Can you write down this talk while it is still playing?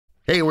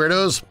Hey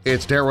Weirdos,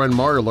 it's Darren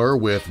Marlar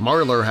with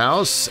Marlar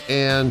House,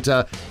 and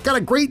got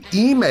a great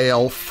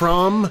email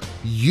from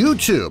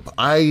YouTube.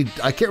 I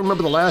can't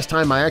remember the last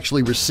time I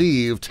actually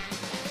received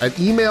an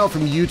email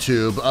from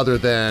YouTube other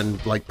than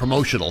like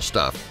promotional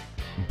stuff.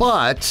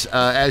 But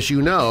as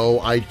you know,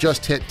 I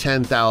just hit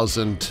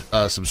 10,000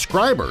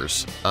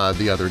 subscribers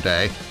the other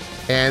day,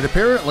 and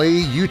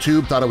apparently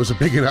YouTube thought it was a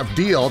big enough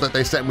deal that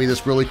they sent me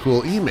this really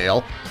cool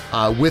email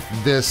with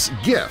this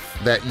GIF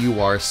that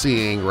you are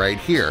seeing right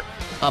here.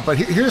 But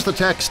here's the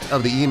text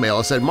of the email.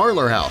 It said,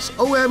 Marlar House,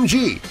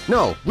 OMG!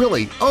 No,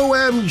 really,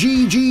 OMGGGGGG!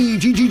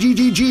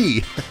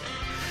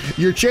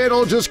 Your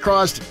channel just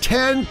crossed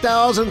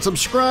 10,000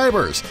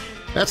 subscribers!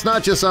 That's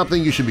not just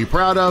something you should be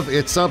proud of,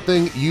 it's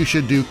something you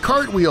should do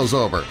cartwheels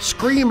over,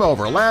 scream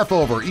over, laugh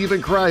over,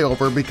 even cry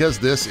over because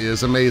this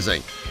is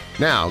amazing.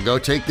 Now, go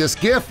take this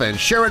GIF and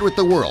share it with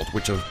the world,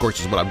 which of course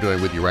is what I'm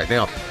doing with you right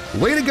now.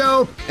 Way to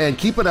go and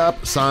keep it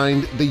up,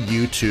 signed the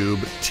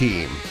YouTube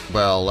team.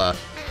 Well,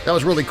 that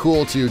was really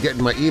cool to get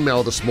in my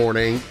email this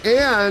morning,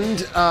 and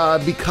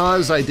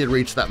because I did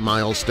reach that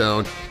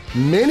milestone,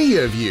 many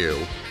of you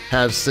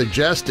have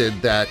suggested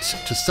that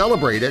to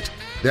celebrate it,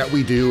 that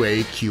we do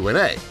a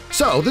Q&A.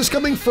 So this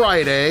coming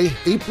Friday,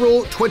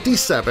 April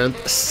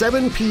 27th,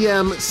 7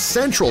 p.m.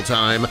 Central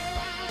Time,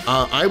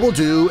 I will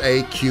do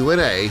a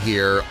Q&A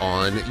here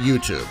on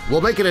YouTube. We'll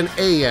make it an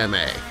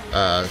AMA,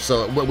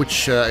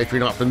 which, if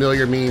you're not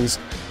familiar, means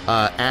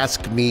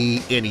Ask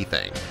Me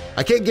Anything.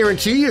 I can't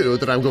guarantee you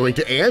that I'm going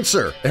to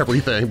answer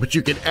everything, but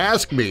you can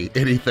ask me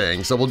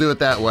anything, so we'll do it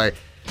that way.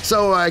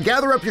 So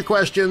gather up your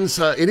questions,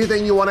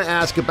 anything you want to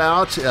ask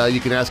about. You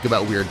can ask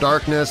about Weird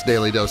Darkness,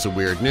 Daily Dose of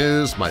Weird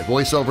News, my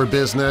voiceover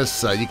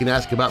business. You can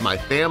ask about my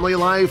family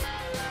life.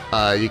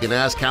 You can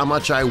ask how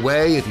much I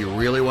weigh if you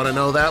really want to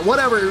know that.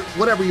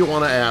 Whatever you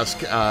want to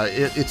ask,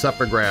 it's up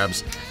for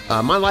grabs.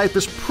 My life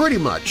is pretty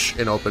much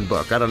an open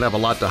book. I don't have a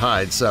lot to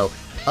hide, so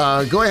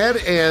go ahead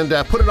and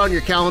put it on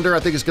your calendar. I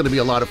think it's going to be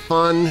a lot of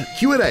fun.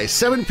 Q&A,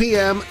 7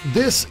 p.m.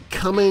 this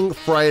coming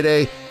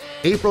Friday,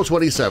 April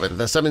 27th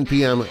at 7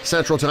 p.m.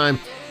 Central Time.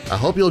 I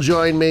hope you'll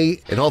join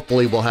me, and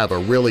hopefully we'll have a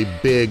really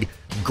big,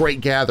 great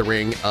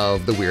gathering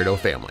of the Weirdo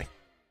family.